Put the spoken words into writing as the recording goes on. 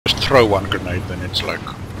throw one grenade, then it's like,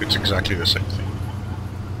 it's exactly the same thing.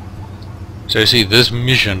 So you see, this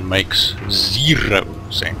mission makes zero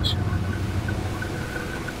sense.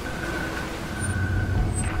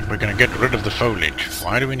 We're gonna get rid of the foliage.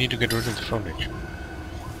 Why do we need to get rid of the foliage?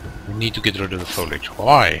 We need to get rid of the foliage.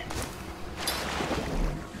 Why?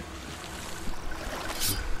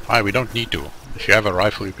 Why? We don't need to. If you have a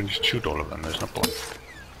rifle, you can just shoot all of them. There's no point.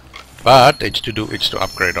 But it's to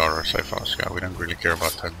upgrade our safe house. Yeah, we don't really care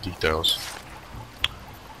about the details.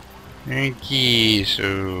 Okay,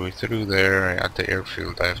 so through there at the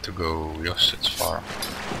airfield I have to go. Yes, it's far.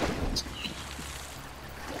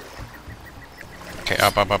 Okay,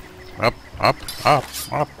 up, up, up, up, up, up,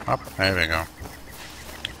 up, up. There we go.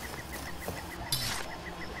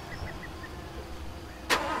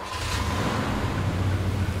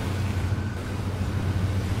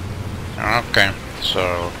 Okay,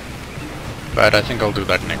 so... But I think I'll do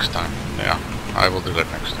that next time. Yeah, I will do that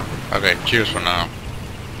next time. Okay, cheers for now.